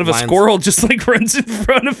yeah, what if a Lines. squirrel just like runs in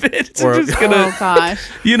front of it? It's Or- just gonna, Oh gosh,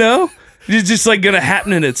 you know, it's just like gonna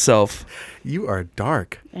happen in itself. You are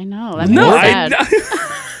dark. I know. That's No, sad.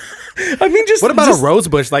 I mean, just What about just, a rose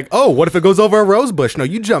bush? Like, oh, what if it goes over a rose bush? No,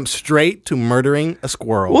 you jump straight to murdering a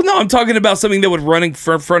squirrel. Well, no, I'm talking about something that would run in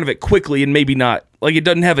front of it quickly and maybe not like it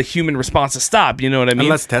doesn't have a human response to stop. You know what I mean?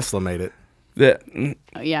 Unless Tesla made it.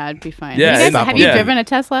 Yeah, it'd be fine. Yeah, You guys, have you yeah. driven a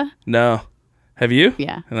Tesla? no, have you?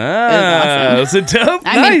 Yeah. Ah, It was it's a dope.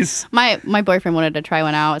 I mean, Nice. my boyfriend wanted to try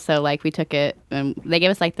one out, so like we took it and they gave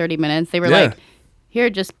us like 30 minutes. They were Yeah. like, "Here,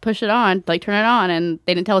 just push it on, like turn it on," and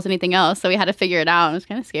they didn't tell us anything else, so we had to figure it out. It was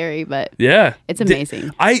kind of scary, but Yeah, It's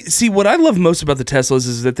amazing. I see. What I love most about the Teslas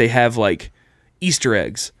is that they have like Easter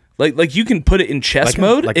eggs. Like you can put it in chess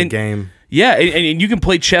mode, like and, a game. Yeah, and you can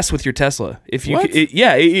play chess with your Tesla if you. What?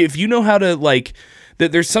 If you know how to like,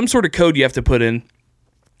 there's some sort of code you have to put in.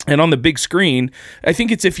 And on the big screen, I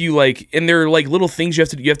think it's if you like, and there are like little things you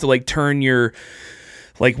have to like turn your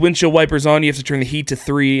like windshield wipers on. You have to turn the heat to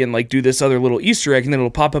 3 and like do this other little Easter egg, and then it'll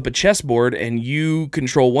pop up a chessboard, and you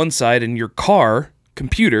control one side, and your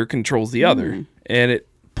computer controls the other, and it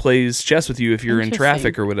plays chess with you if you're in Interesting.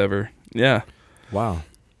 traffic or whatever. Yeah, Wow.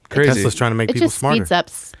 crazy. Tesla's trying to make it people just smarter. speeds up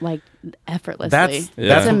like effortlessly. That's Yeah.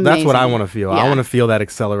 that's what I amazing. want to feel. Yeah. I want to feel that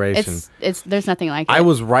acceleration. It's there's nothing like it. I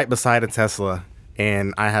was right beside a Tesla,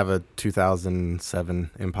 and I have a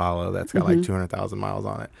 2007 Impala that's got Mm-hmm. like 200,000 miles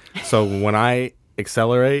on it. So when I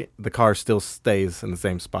accelerate, the car still stays in the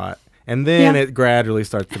same spot. And then it gradually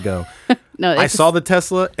starts to go. No, I saw the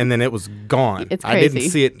Tesla, and then it was gone. It's I didn't crazy.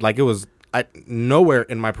 see it. Like, it was nowhere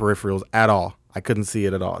in my peripherals at all. I couldn't see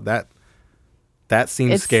it at all. That seems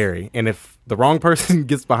It's- scary. And if the wrong person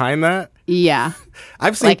gets behind that, Yeah.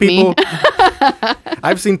 I've seen Like me. people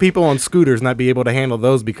I've seen people on scooters not be able to handle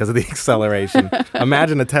those because of the acceleration.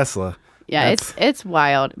 Imagine a Tesla. Yeah, That's- it's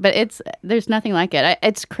wild, but there's nothing like it.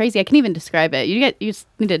 It's crazy. I can't even describe it. You just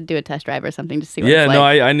need to do a test drive or something to see what Yeah, it's like.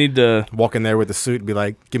 no, I need to. walk in there with the suit and be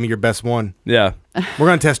like, give me your best one. Yeah, We're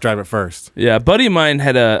going to test drive it first. yeah. A buddy of mine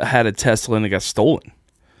had a Tesla and it got stolen.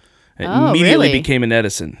 It Oh, immediately really? became an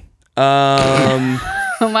Edison. Oh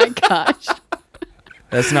my gosh.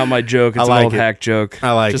 That's not my joke. It's I an like old it. hack joke.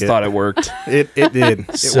 I like Just it. thought it worked. It did.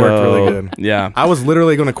 It So, worked really good. Yeah, I was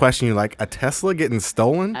literally going to question you, like, a Tesla getting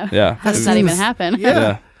stolen? yeah, How does that even happen?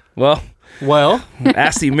 yeah. Well, Well,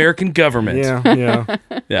 ask the American government. yeah.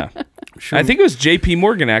 Yeah. I think it was J.P.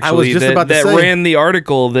 Morgan actually just that, about to that say. ran the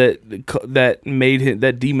article that made him,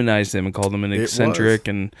 that demonized him and called him an eccentric.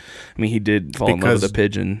 And I mean, he did fall in love with a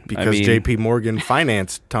pigeon. Because I mean, J.P. Morgan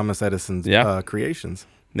financed Thomas Edison's Yeah. creations.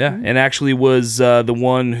 yeah, and actually was the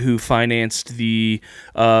one who financed the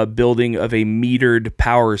building of a metered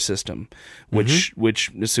power system, which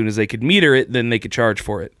as soon as they could meter it, then they could charge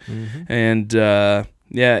for it. And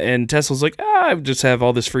and Tesla's like, I just have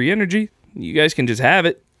all this free energy. You guys can just have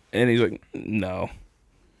it. And he's like,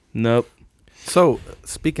 nope. So,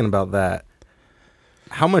 speaking about that,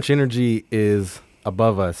 how much energy is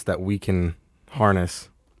above us that we can harness?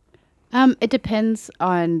 It depends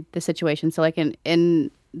on the situation. So, like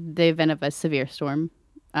in the event of a severe storm,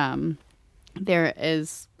 there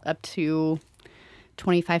is up to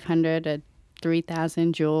 2,500 to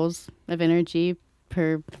 3,000 joules of energy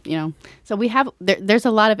per. So we have there's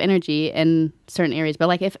a lot of energy in certain areas. But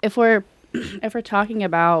like if we're talking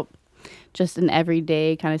about just an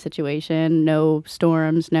everyday kind of situation, no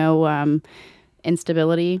storms, no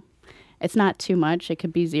instability, it's not too much. It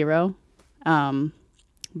could be zero.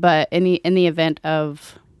 But in the event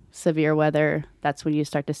of severe weather, that's when you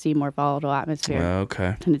start to see more volatile atmosphere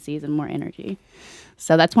Okay. tendencies and more energy.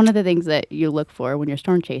 So that's one of the things that you look for when you're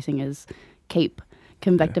storm chasing is CAPE,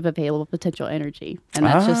 convective available potential energy. And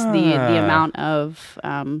that's just the amount of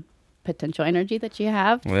potential energy that you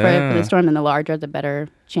have for the storm. And the larger, the better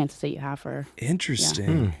chances that you have for.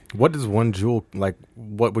 Interesting. What is 1 joule, like,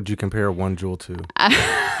 what would you compare 1 joule to?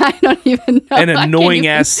 I don't even know. An annoying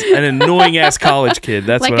ass college kid.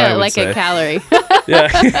 That's like what I would like say. a calorie.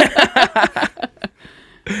 Yeah.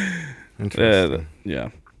 Interesting. Yeah.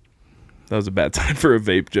 That was a bad time for a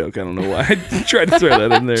vape joke. I don't know why. I tried to throw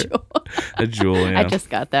that in there. A jewel, yeah. I just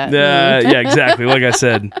got that. Yeah, exactly. Like I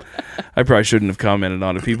said, I probably shouldn't have commented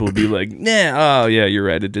on it. People would be like, "Nah, oh yeah, you're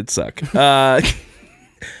right. It did suck."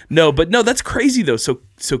 No, that's crazy though. So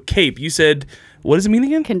CAPE, you said, what does it mean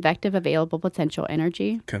again? Convective available potential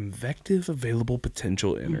energy. Convective available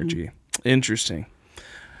potential energy. Interesting.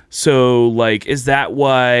 So, like, is that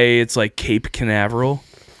why it's like Cape Canaveral?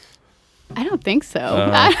 I don't think so.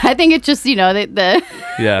 I think it's just, the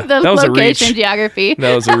Yeah, the that was a location, reach. geography.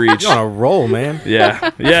 That was a reach. You're on a roll, man.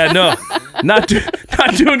 Yeah, no, not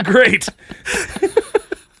doing great.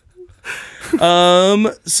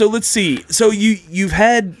 So let's see. So you've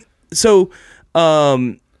had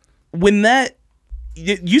when that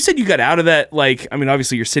you said you got out of that, like, I mean,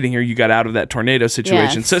 obviously you're sitting here, you got out of that tornado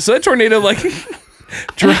situation. Yes. So that tornado like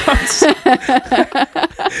drops.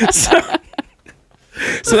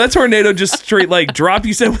 So that tornado just straight like drop.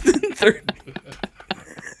 You said within 30.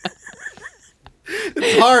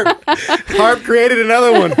 Harp created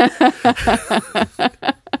another one.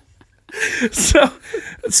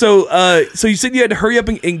 So you said you had to hurry up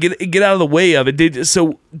and get out of the way of it. Did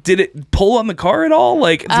it pull on the car at all?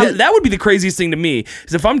 Like that would be the craziest thing to me.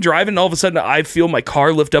 Is if I'm driving and all of a sudden I feel my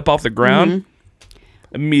car lift up off the ground,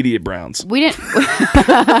 immediate browns. We didn't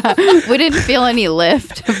we didn't feel any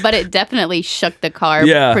lift, but it definitely shook the car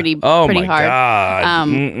pretty my hard.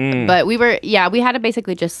 God. But we had to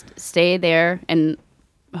basically just stay there and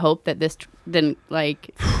hope that this didn't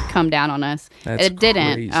like come down on us. That's it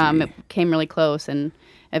didn't. crazy. It came really close and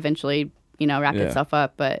eventually, wrapped itself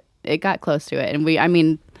up, but it got close to it.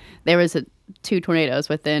 And there was 2 tornadoes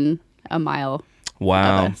within a mile.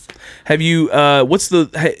 Wow. of us. Have you what's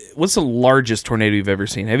the largest tornado you've ever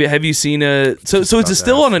seen? Have you seen so is it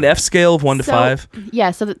still on an F scale of 1 to 5?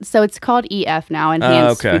 Yeah, so it's called EF now,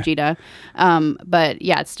 Enhanced okay. Fujita. But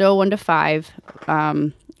yeah, it's still 1 to 5.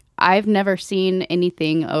 I've never seen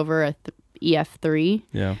anything over EF3.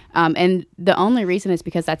 Yeah. And the only reason is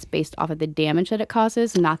because that's based off of the damage that it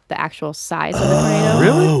causes, not the actual size of the tornado.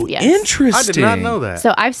 Really? Yes. Interesting. I did not know that.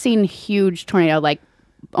 So I've seen huge tornado, like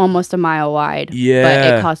almost a mile wide. Yeah.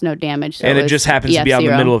 But it caused no damage. So And it was just happens to be out in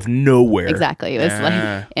the EF0. middle of nowhere. Exactly. It was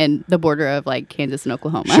Yeah. like in the border of like Kansas and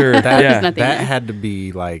Oklahoma. Sure. There's Yeah. nothing that there. had to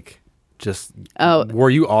be like just. Oh. Were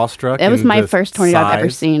you awestruck? It was in my the first tornado I've ever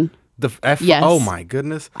size? seen. Yes. Oh my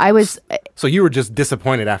goodness. I was So you were just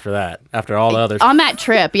disappointed after that, after all the others. on that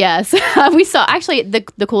trip. Yes, we saw. Actually, the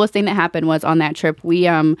coolest thing that happened was on that trip. We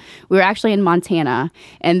were actually in Montana,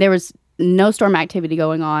 and there was no storm activity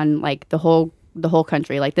going on. Like the whole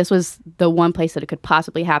country. Like this was the one place that it could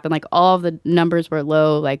possibly happen. Like all of the numbers were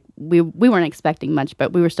low. Like we weren't expecting much,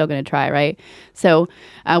 but we were still going to try, right? So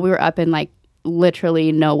we were up in like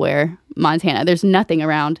literally nowhere, Montana. There's nothing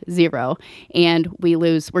around, zero, and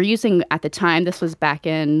we're using at the time. This was back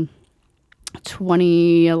in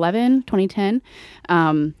 2011, 2010,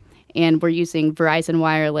 and we're using Verizon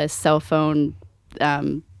wireless cell phone,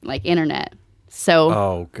 like internet. So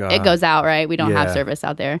Oh, God. it goes out, right? We don't have Yeah. service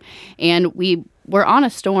out there. And we're on a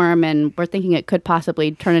storm and we're thinking it could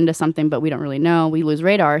possibly turn into something, but we don't really know. We lose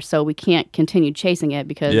radar, so we can't continue chasing it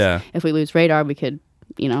because Yeah. if we lose radar, we could,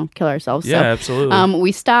 kill ourselves. Yeah, So, absolutely.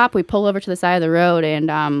 we stop, we pull over to the side of the road,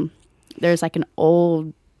 and there's like an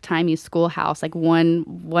old timey schoolhouse, like one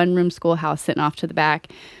room schoolhouse sitting off to the back.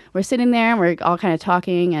 We're sitting there and we're all kind of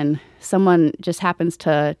talking, and someone just happens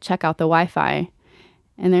to check out the Wi-Fi.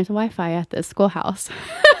 And there's Wi-Fi at the schoolhouse.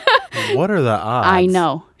 What are the odds? I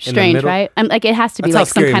know. In the Strange, middle- right? Like it has to be That's how like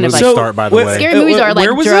some scary kind of movies like start, by the Wait, way. scary movies are like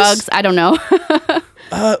where was drugs. this? I don't know.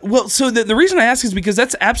 Well, so the reason I ask is because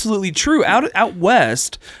that's absolutely true. Out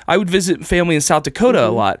west, I would visit family in South Dakota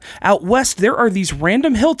a lot. Out west, there are these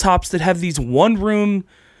random hilltops that have these one-room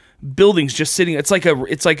buildings just sitting. It's like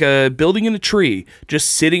a building in a tree,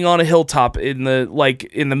 just sitting on a hilltop in the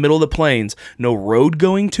middle of the plains. No road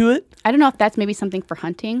going to it. I don't know if that's maybe something for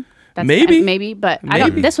hunting. That's, Maybe. but I don't.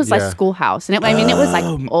 Maybe. This was like Yeah. schoolhouse, and it was like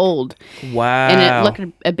old, Wow. and it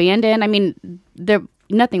looked abandoned. I mean,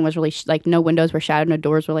 nothing was really like no windows were shattered, no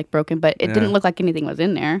doors were like broken, but it didn't look like anything was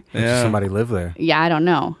in there. Yeah. Somebody live there. Yeah, I don't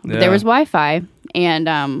know. But Yeah. there was Wi-Fi,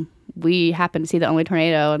 and we happened to see the only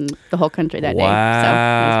tornado in the whole country that day.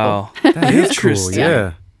 Wow. So it was cool. That is cool. Interesting.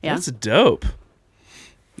 Yeah. Yeah. That's dope.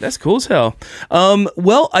 That's cool as hell.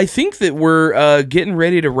 Well, I think that we're getting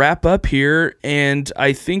ready to wrap up here, and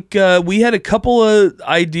I think we had a couple of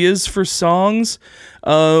ideas for songs.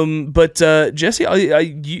 But Jesse, I'm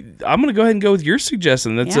going to go ahead and go with your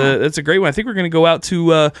suggestion. That's a great one. I think we're going to go out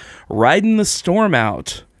to "Riding the Storm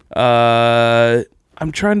Out."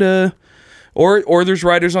 I'm trying to. Or there's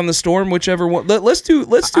Riders on the Storm, whichever one. Let's do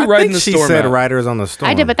I Riding think the she Storm said Out. Riders on the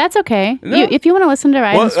Storm. I did, but that's okay. No. If you want to listen to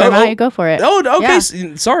Riding the Storm Out, you go for it. Oh, okay.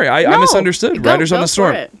 Yeah. Sorry, I No, misunderstood. go- Riders on go the for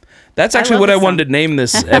Storm. it. That's I actually love what I this wanted song. to name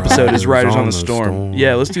this episode is Riders on the Storm. Storm.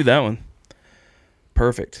 Yeah, let's do that one.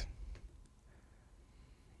 Perfect.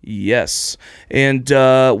 Yes. And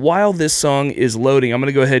while this song is loading, I'm going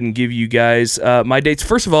to go ahead and give you guys my dates.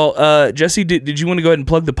 First of all, Jesse, did you want to go ahead and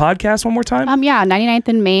plug the podcast one more time? Yeah, 99th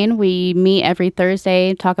and Main. We meet every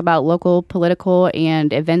Thursday, talk about local political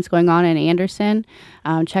and events going on in Anderson.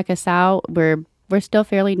 Check us out. We're still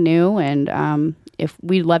fairly new, and if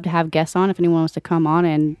we'd love to have guests on, if anyone wants to come on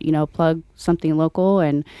and plug something local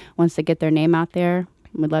and wants to get their name out there,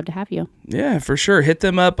 we'd love to have you. Yeah, for sure. Hit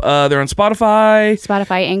them up. They're on Spotify,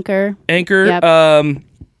 Spotify, Anchor. Yep.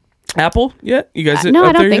 Apple yet? You guys No, up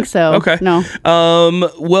I don't there think yet? so. Okay. No.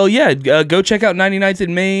 Well, yeah, go check out 99th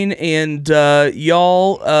in Maine. And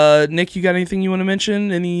y'all, Nick, you got anything you want to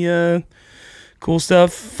mention? Any cool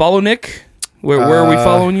stuff? Follow Nick. Where are we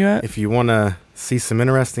following you at? If you want to see some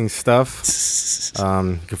interesting stuff,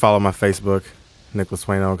 you can follow my Facebook, Nicholas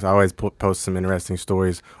Wayne Oaks. I always post some interesting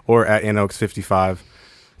stories. Or at NOaks55,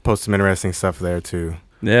 post some interesting stuff there too.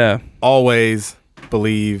 Yeah. Always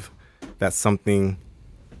believe that something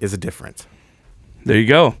is different. There you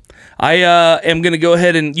go. I am going to go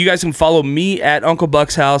ahead and you guys can follow me at Uncle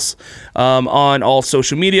Buck's House on all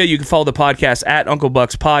social media. You can follow the podcast at Uncle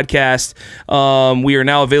Buck's Podcast. We are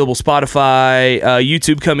now available Spotify,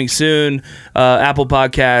 YouTube coming soon, Apple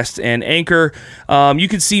Podcast, and Anchor. You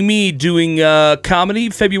can see me doing comedy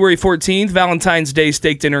February 14th, Valentine's Day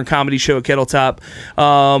steak dinner and comedy show at Kettletop.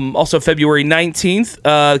 Also February 19th,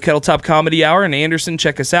 Kettletop Comedy Hour in Anderson.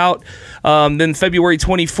 Check us out. Then February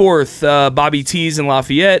 24th, Bobby T's Macy's in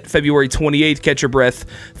Lafayette. February 28th, Catch Your Breath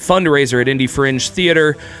fundraiser at Indie Fringe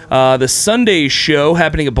Theater. The Sunday show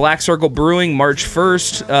happening at Black Circle Brewing March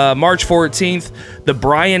 1st. March 14th, the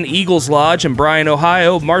Bryan Eagles Lodge in Bryan,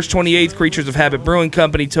 Ohio. March 28th, Creatures of Habit Brewing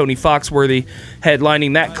Company, Tony Foxworthy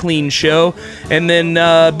headlining that clean show. And then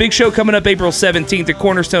big show coming up April 17th at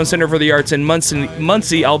Cornerstone Center for the Arts in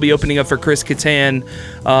Muncie. I'll be opening up for Chris Kattan,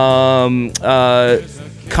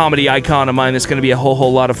 comedy icon of mine. That's going to be a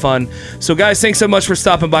whole lot of fun. So guys, thanks so much for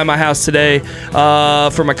stopping by my house today.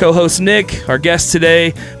 For my co-host Nick, our guest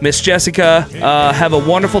today, Miss Jessica, have a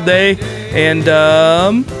wonderful day, and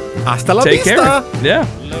hasta la take vista. care. Yeah.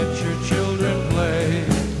 Let your children play.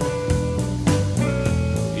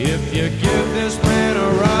 If you give this